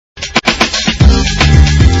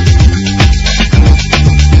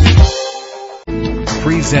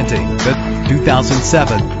Presenting the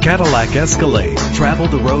 2007 Cadillac Escalade. Travel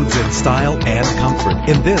the roads in style and comfort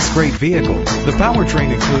in this great vehicle. The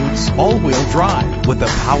powertrain includes all-wheel drive with a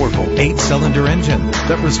powerful 8-cylinder engine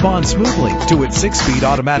that responds smoothly to its 6-speed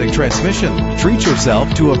automatic transmission. Treat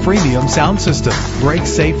yourself to a premium sound system. Brake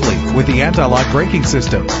safely with the anti-lock braking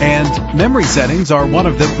system. And memory settings are one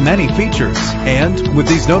of the many features. And with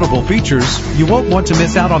these notable features, you won't want to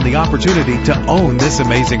miss out on the opportunity to own this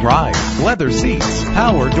amazing ride. Leather seats,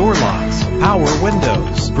 power door locks, power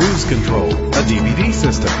windows, cruise control, a DVD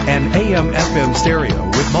system, an AM/FM stereo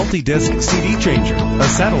with multi-disc CD changer, a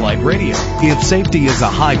satellite radio. If safety is a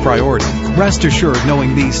high priority, rest assured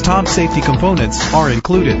knowing these top safety components are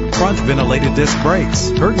included: front ventilated disc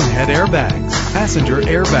brakes, curtain head airbags, passenger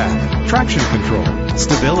airbag, traction control,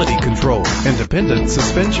 stability control, independent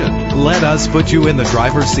suspension. Let us put you in the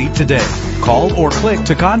driver's seat today. Call or click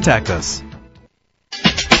to contact us.